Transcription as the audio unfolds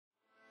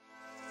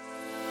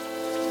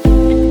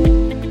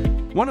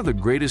One of the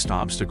greatest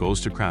obstacles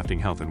to crafting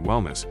health and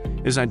wellness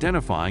is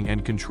identifying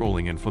and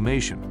controlling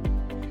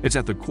inflammation. It's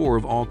at the core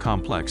of all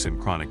complex and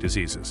chronic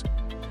diseases,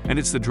 and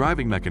it's the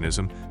driving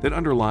mechanism that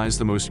underlies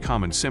the most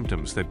common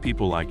symptoms that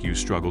people like you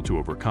struggle to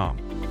overcome.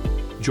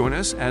 Join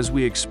us as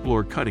we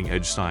explore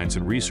cutting-edge science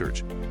and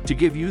research to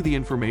give you the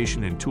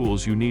information and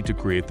tools you need to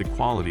create the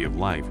quality of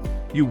life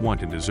you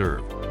want and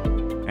deserve.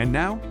 And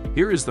now,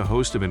 here is the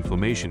host of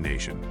Inflammation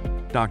Nation,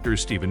 Dr.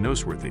 Stephen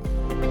Noseworthy.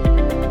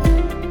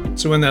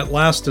 So in that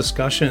last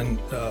discussion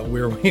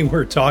where we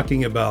were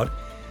talking about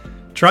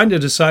trying to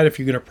decide if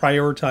you're going to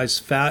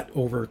prioritize fat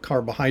over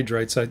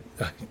carbohydrates, I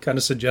kind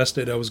of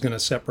suggested I was going to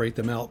separate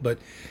them out. But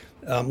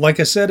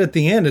like I said at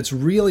the end, it's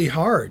really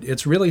hard.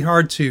 It's really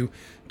hard to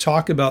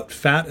talk about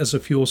fat as a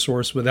fuel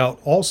source without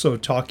also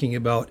talking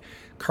about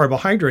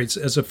carbohydrates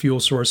as a fuel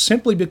source,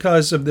 simply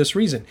because of this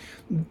reason.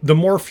 The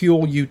more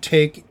fuel you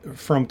take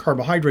from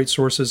carbohydrate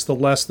sources, the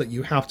less that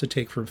you have to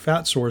take from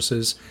fat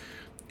sources,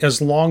 as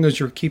long as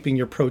you're keeping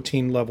your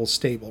protein level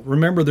stable.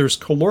 Remember, there's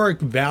caloric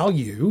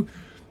value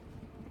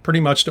pretty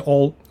much to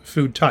all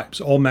food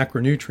types, all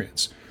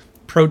macronutrients.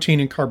 Protein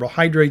and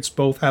carbohydrates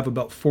both have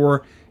about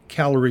 4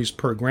 calories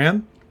per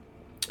gram,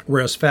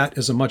 whereas fat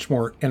is a much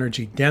more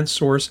energy-dense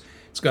source.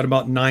 It's got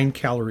about 9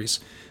 calories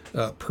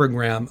per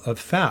gram of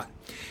fat.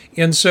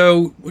 And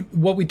so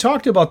what we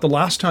talked about the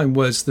last time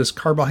was this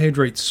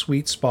carbohydrate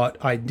sweet spot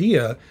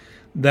idea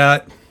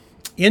that,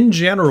 in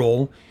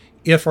general,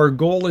 if our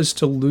goal is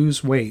to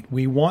lose weight,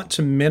 we want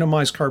to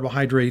minimize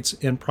carbohydrates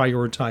and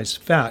prioritize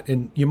fat.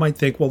 And you might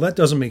think, well, that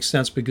doesn't make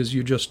sense because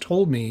you just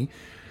told me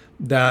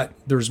that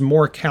there's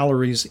more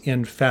calories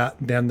in fat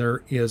than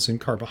there is in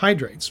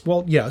carbohydrates.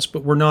 Well, yes,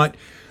 but we're not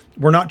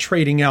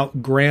trading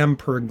out gram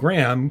per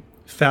gram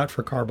fat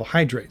for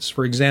carbohydrates.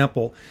 For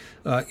example,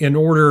 in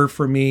order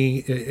for me,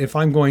 if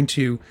I'm going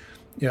to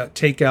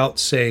take out,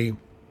 say,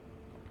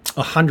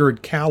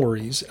 100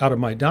 calories out of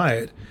my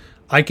diet,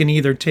 I can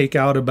either take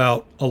out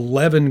about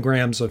 11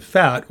 grams of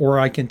fat, or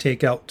I can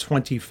take out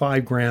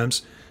 25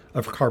 grams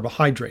of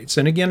carbohydrates.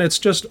 And again, it's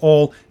just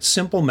all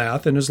simple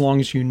math. And as long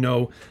as you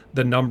know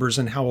the numbers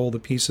and how all the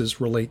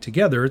pieces relate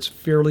together, it's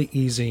fairly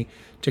easy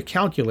to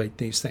calculate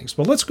these things.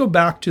 But let's go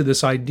back to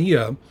this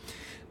idea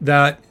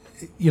that,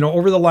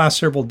 over the last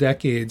several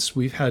decades,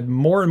 we've had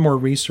more and more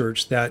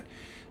research that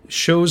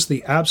shows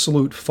the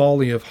absolute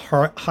folly of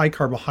high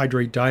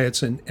carbohydrate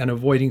diets and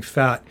avoiding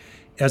fat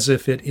as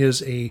if it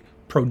is a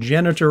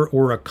progenitor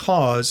or a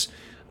cause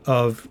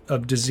of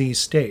disease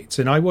states.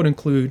 And I would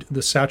include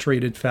the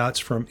saturated fats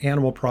from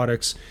animal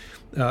products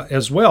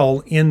as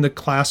well in the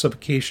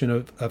classification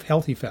of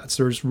healthy fats.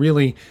 There's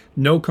really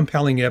no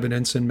compelling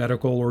evidence in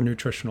medical or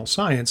nutritional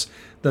science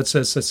that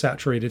says that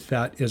saturated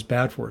fat is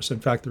bad for us. In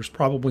fact, there's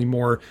probably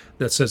more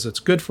that says it's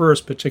good for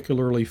us,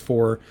 particularly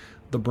for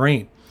the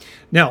brain.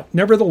 Now,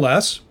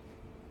 nevertheless,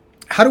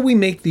 how do we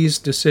make these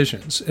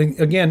decisions? And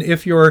again,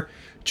 if your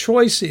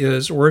choice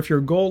is, or if your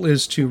goal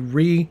is to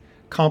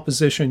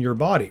recomposition your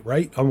body,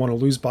 right? I want to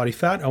lose body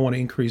fat. I want to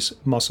increase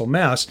muscle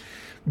mass.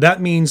 That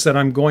means that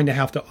I'm going to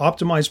have to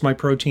optimize my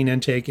protein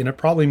intake, and it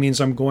probably means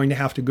I'm going to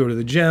have to go to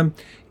the gym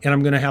and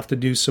I'm going to have to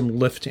do some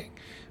lifting,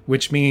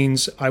 which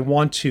means I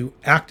want to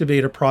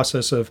activate a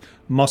process of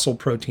muscle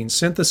protein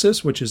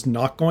synthesis, which is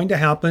not going to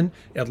happen,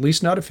 at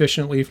least not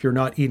efficiently, if you're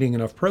not eating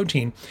enough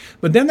protein.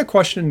 But then the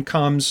question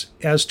comes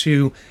as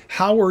to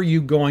how are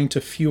you going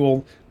to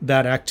fuel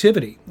that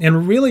activity? And it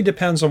really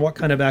depends on what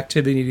kind of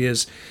activity it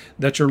is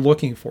that you're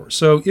looking for.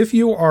 So if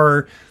you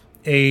are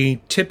a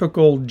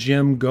typical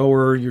gym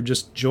goer, you're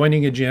just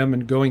joining a gym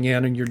and going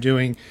in and you're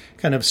doing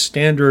kind of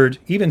standard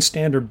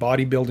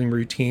bodybuilding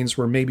routines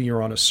where maybe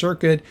you're on a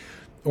circuit,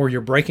 or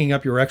you're breaking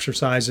up your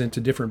exercise into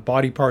different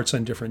body parts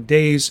on different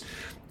days,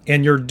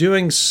 and you're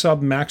doing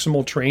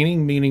sub-maximal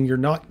training, meaning you're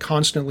not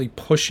constantly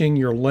pushing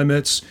your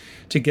limits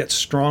to get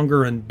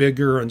stronger and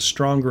bigger and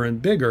stronger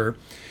and bigger,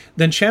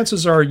 then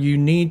chances are you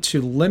need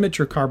to limit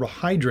your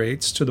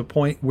carbohydrates to the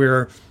point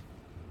where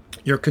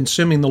you're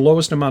consuming the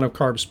lowest amount of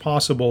carbs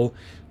possible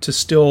to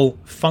still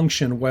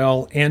function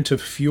well and to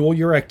fuel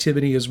your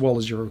activity as well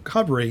as your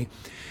recovery,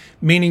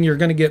 meaning you're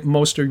going to get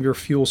most of your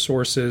fuel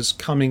sources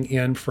coming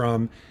in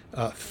from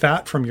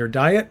fat from your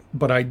diet,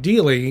 but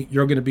ideally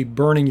you're going to be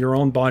burning your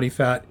own body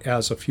fat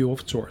as a fuel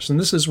source. And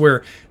this is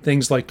where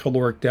things like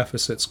caloric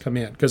deficits come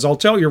in. Because I'll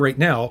tell you right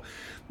now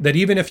that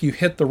even if you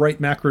hit the right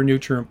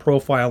macronutrient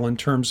profile in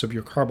terms of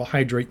your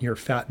carbohydrate and your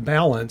fat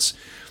balance,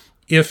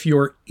 if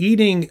you're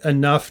eating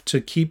enough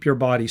to keep your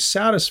body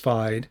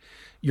satisfied,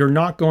 you're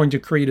not going to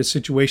create a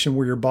situation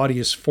where your body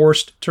is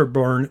forced to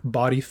burn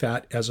body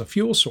fat as a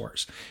fuel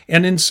source.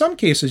 And in some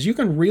cases, you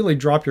can really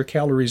drop your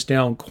calories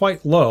down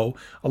quite low,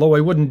 although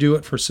I wouldn't do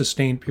it for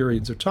sustained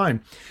periods of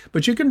time.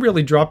 But you can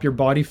really drop your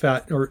body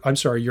fat, your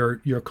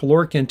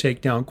caloric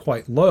intake down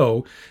quite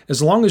low,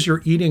 as long as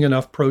you're eating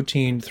enough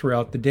protein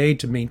throughout the day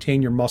to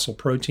maintain your muscle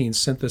protein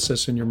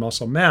synthesis and your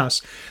muscle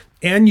mass.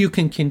 And you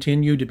can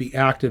continue to be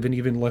active and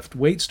even lift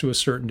weights to a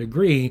certain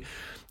degree.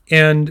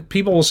 And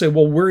people will say,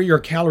 well, where are your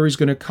calories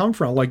going to come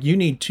from? Like, you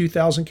need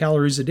 2,000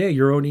 calories a day.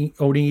 You're only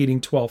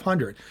eating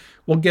 1,200.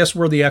 Well, guess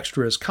where the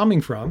extra is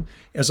coming from?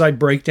 As I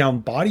break down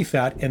body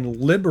fat and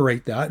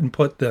liberate that and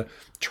put the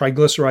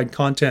triglyceride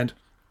content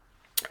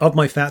of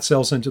my fat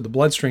cells into the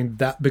bloodstream,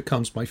 that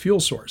becomes my fuel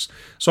source.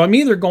 So I'm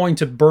either going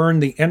to burn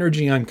the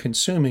energy I'm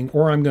consuming,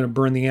 or I'm going to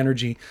burn the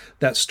energy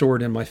that's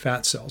stored in my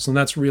fat cells. And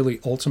that's really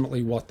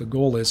ultimately what the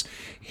goal is,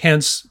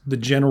 hence the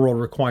general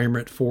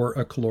requirement for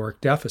a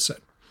caloric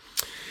deficit.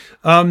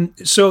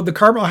 So the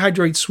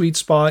carbohydrate sweet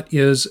spot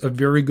is a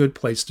very good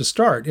place to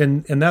start.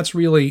 And that's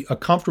really a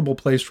comfortable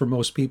place for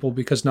most people,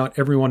 because not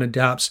everyone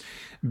adapts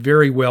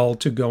very well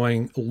to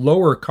going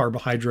lower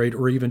carbohydrate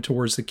or even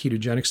towards the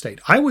ketogenic state.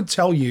 I would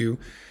tell you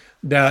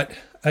that,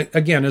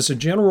 again, as a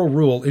general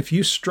rule, if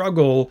you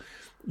struggle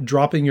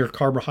dropping your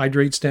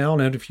carbohydrates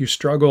down, and if you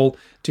struggle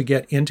to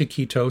get into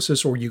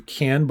ketosis, or you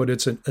can, but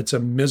it's a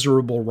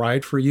miserable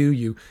ride for you,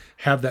 you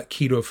have that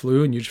keto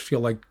flu and you just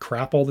feel like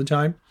crap all the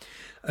time,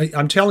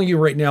 I'm telling you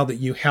right now that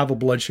you have a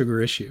blood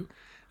sugar issue.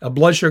 A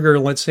blood sugar,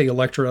 let's say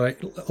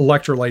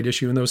electrolyte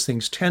issue, and those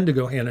things tend to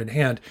go hand in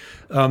hand.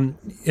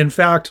 In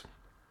fact,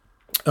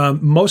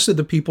 most of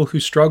the people who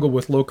struggle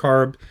with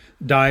low-carb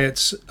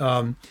diets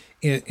and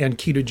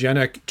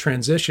ketogenic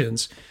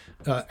transitions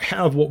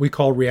have what we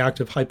call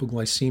reactive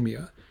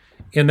hypoglycemia.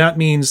 And that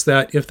means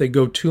that if they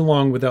go too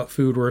long without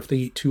food, or if they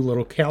eat too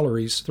little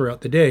calories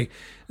throughout the day,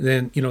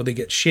 then, they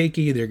get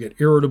shaky, they get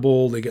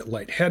irritable, they get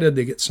lightheaded,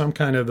 they get some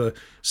kind of a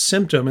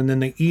symptom, and then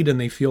they eat and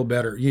they feel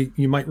better.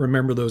 You might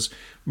remember those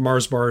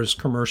Mars bars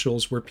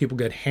commercials where people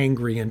get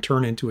hangry and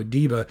turn into a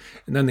diva,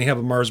 and then they have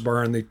a Mars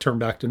bar and they turn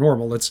back to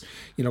normal. That's,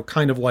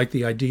 kind of like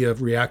the idea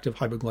of reactive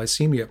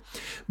hypoglycemia.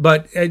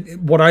 But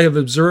what I have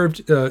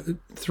observed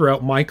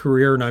throughout my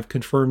career, and I've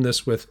confirmed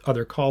this with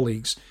other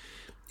colleagues,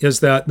 is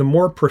that the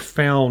more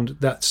profound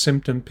that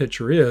symptom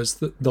picture is,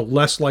 the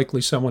less likely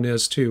someone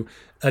is to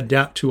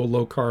adapt to a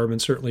low carb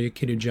and certainly a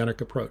ketogenic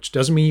approach.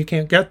 Doesn't mean you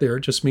can't get there.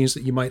 It just means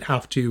that you might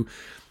have to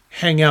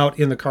hang out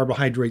in the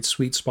carbohydrate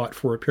sweet spot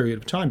for a period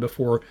of time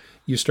before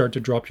you start to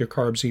drop your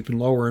carbs even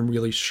lower and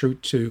really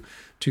shoot to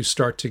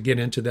start to get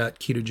into that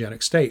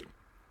ketogenic state.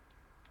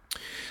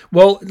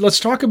 Well, let's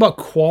talk about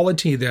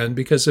quality then,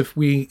 because if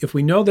we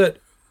know that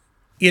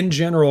in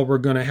general, we're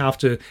going to have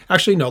to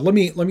actually, no, let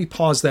me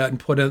pause that and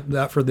put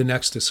that for the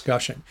next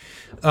discussion.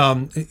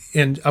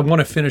 And I want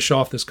to finish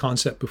off this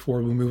concept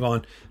before we move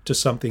on to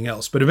something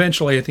else. But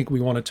eventually, I think we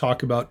want to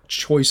talk about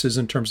choices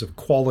in terms of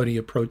quality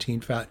of protein,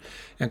 fat,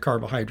 and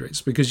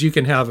carbohydrates, because you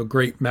can have a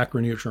great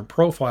macronutrient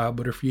profile,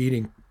 but if you're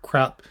eating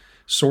crap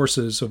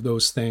sources of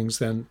those things,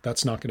 then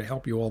that's not going to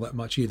help you all that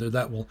much either.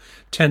 That will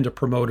tend to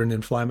promote an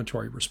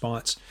inflammatory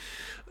response.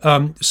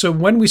 So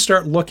when we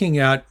start looking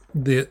at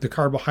the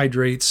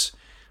carbohydrates,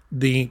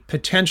 the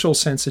potential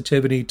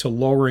sensitivity to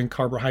lowering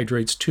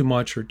carbohydrates too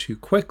much or too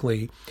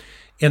quickly,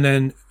 and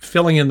then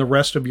filling in the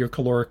rest of your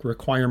caloric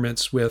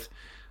requirements with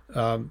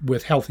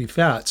healthy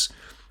fats,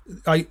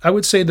 I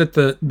would say that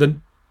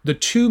the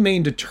two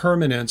main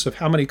determinants of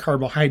how many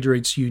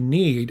carbohydrates you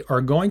need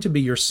are going to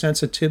be your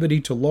sensitivity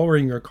to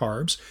lowering your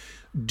carbs.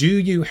 Do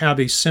you have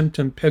a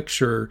symptom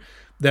picture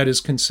that is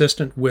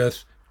consistent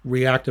with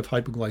reactive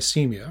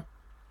hypoglycemia?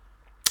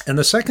 And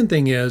the second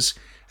thing is,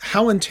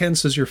 how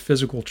intense is your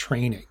physical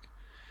training?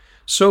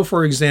 So,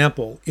 for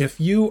example, if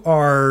you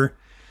are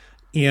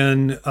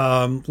in,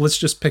 let's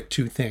just pick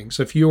two things.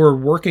 If you are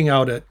working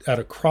out at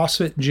a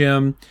CrossFit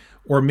gym,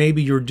 or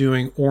maybe you're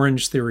doing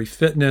Orange Theory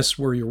Fitness,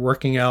 where you're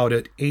working out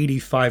at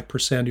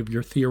 85% of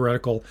your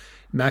theoretical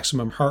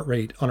maximum heart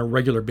rate on a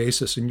regular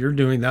basis, and you're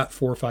doing that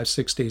 4, 5,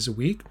 6 days a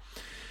week,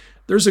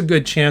 there's a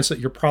good chance that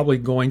you're probably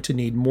going to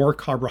need more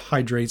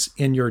carbohydrates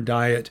in your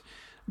diet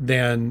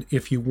than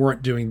if you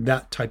weren't doing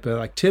that type of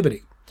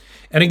activity.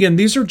 And again,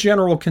 these are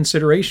general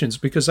considerations,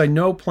 because I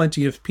know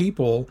plenty of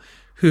people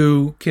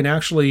who can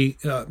actually,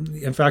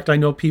 in fact, I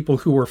know people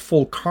who are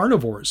full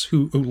carnivores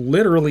who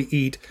literally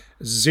eat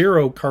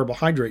zero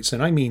carbohydrates,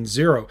 and I mean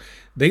zero.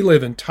 They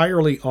live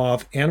entirely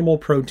off animal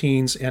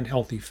proteins and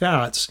healthy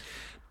fats,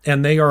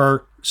 and they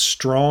are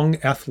strong,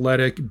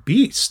 athletic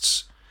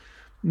beasts.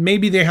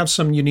 Maybe they have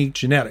some unique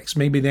genetics.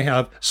 Maybe they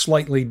have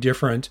slightly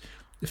different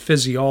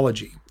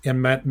physiology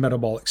and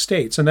metabolic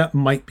states, and that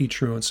might be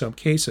true in some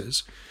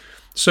cases.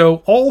 So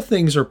all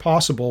things are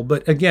possible,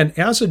 but again,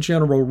 as a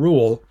general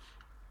rule,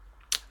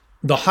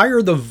 the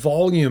higher the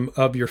volume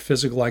of your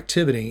physical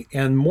activity,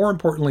 and more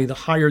importantly, the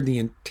higher the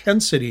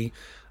intensity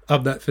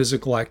of that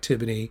physical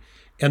activity,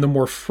 and the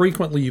more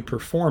frequently you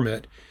perform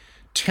it,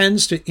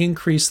 tends to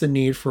increase the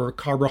need for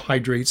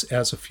carbohydrates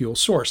as a fuel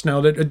source. Now,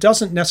 that it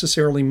doesn't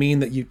necessarily mean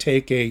that you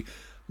take a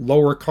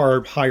lower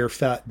carb, higher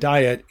fat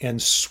diet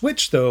and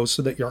switch those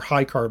so that you're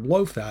high carb,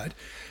 low fat.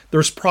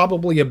 There's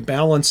probably a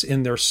balance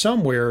in there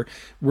somewhere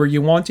where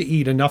you want to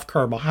eat enough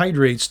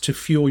carbohydrates to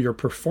fuel your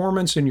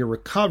performance and your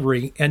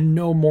recovery, and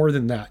no more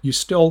than that. You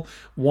still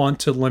want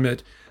to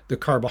limit the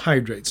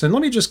carbohydrates. And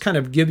let me just kind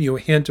of give you a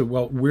hint of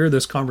where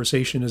this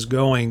conversation is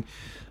going.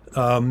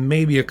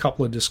 Maybe a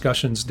couple of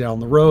discussions down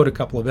the road, a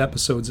couple of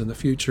episodes in the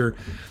future.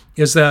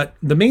 is that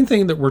the main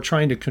thing that we're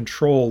trying to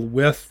control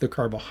with the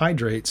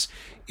carbohydrates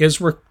is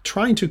we're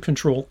trying to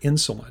control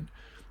insulin.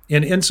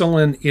 And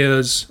insulin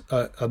is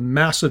a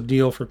massive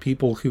deal for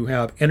people who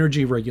have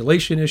energy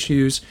regulation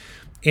issues,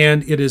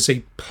 and it is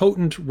a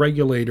potent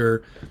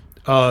regulator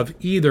of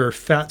either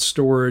fat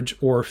storage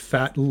or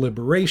fat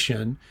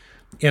liberation.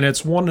 And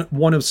it's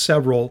one of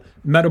several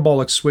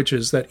metabolic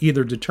switches that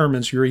either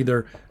determines you're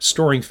either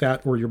storing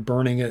fat or you're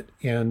burning it,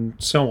 and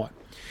so on.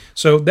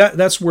 So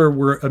that's where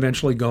we're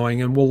eventually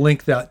going, and we'll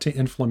link that to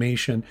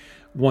inflammation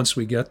once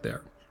we get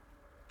there.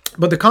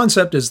 But the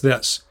concept is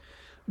this.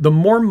 The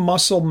more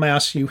muscle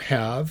mass you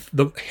have,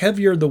 the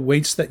heavier the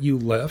weights that you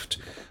lift,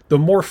 the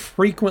more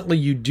frequently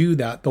you do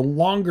that, the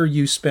longer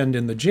you spend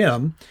in the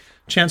gym,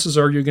 chances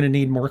are you're going to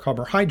need more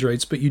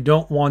carbohydrates, but you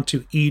don't want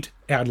to eat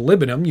ad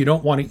libitum. You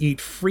don't want to eat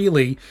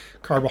freely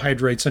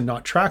carbohydrates and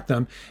not track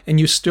them, and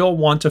you still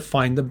want to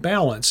find the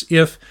balance.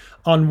 If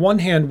on one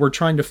hand, we're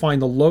trying to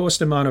find the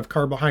lowest amount of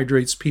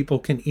carbohydrates people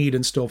can eat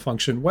and still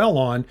function well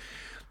on,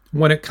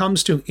 when it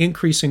comes to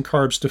increasing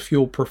carbs to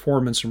fuel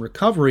performance and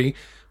recovery,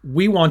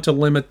 we want to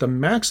limit the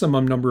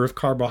maximum number of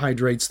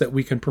carbohydrates that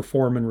we can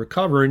perform and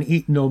recover and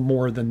eat no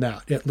more than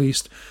that, at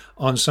least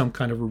on some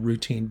kind of a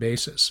routine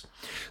basis.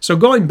 So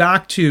going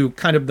back to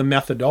kind of the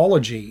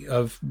methodology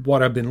of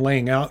what I've been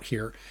laying out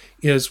here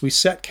is we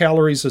set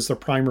calories as the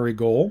primary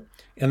goal,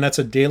 and that's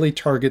a daily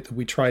target that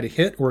we try to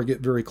hit or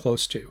get very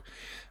close to.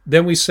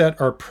 Then we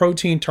set our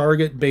protein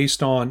target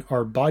based on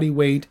our body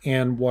weight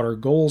and what our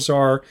goals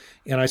are.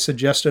 And I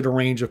suggested a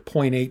range of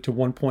 0.8 to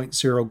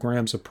 1.0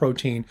 grams of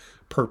protein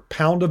per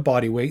pound of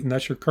body weight, and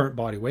that's your current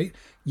body weight.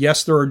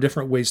 Yes, there are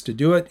different ways to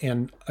do it,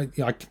 and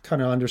I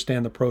kind of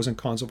understand the pros and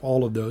cons of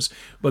all of those,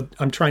 but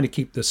I'm trying to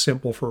keep this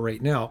simple for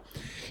right now.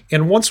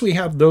 And once we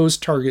have those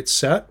targets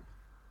set,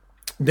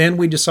 then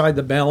we decide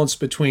the balance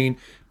between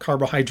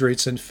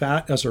carbohydrates and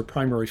fat as our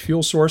primary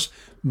fuel source.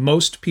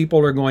 Most people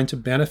are going to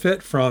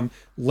benefit from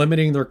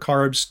limiting their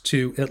carbs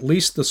to at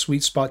least the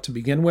sweet spot to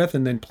begin with,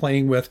 and then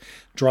playing with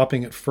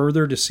dropping it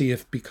further to see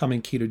if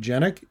becoming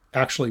ketogenic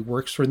actually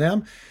works for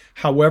them.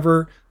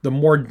 However, the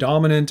more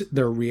dominant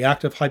their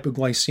reactive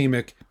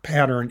hypoglycemic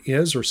pattern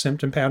is, or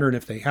symptom pattern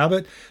if they have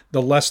it,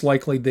 the less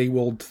likely they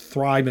will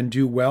thrive and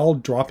do well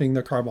dropping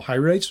the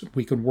carbohydrates.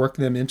 We can work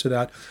them into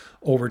that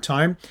over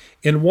time.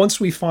 And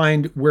once we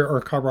find where our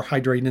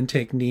carbohydrate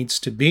intake needs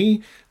to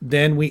be,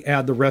 then we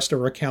add the rest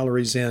of our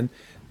calories in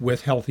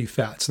with healthy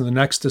fats. In the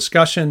next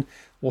discussion,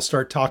 we'll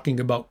start talking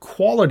about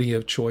quality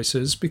of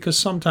choices, because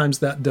sometimes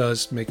that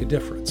does make a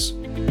difference.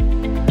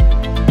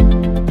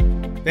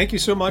 Thank you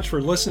so much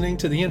for listening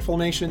to the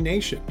Inflammation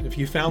Nation. If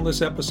you found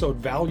this episode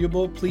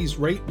valuable, please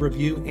rate,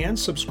 review, and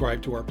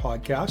subscribe to our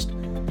podcast.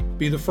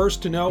 Be the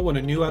first to know when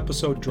a new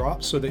episode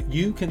drops so that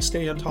you can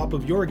stay on top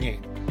of your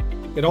game.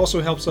 It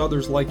also helps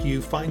others like you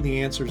find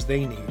the answers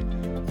they need.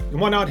 And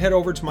why not head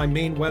over to my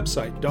main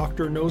website,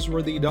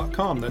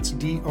 drnoseworthy.com, that's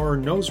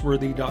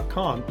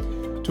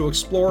drnoseworthy.com, to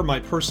explore my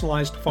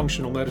personalized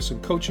functional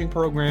medicine coaching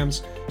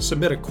programs,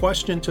 submit a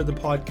question to the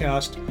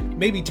podcast,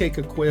 maybe take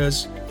a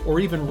quiz, or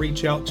even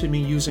reach out to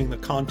me using the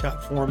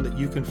contact form that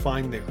you can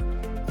find there.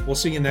 We'll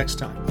see you next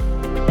time.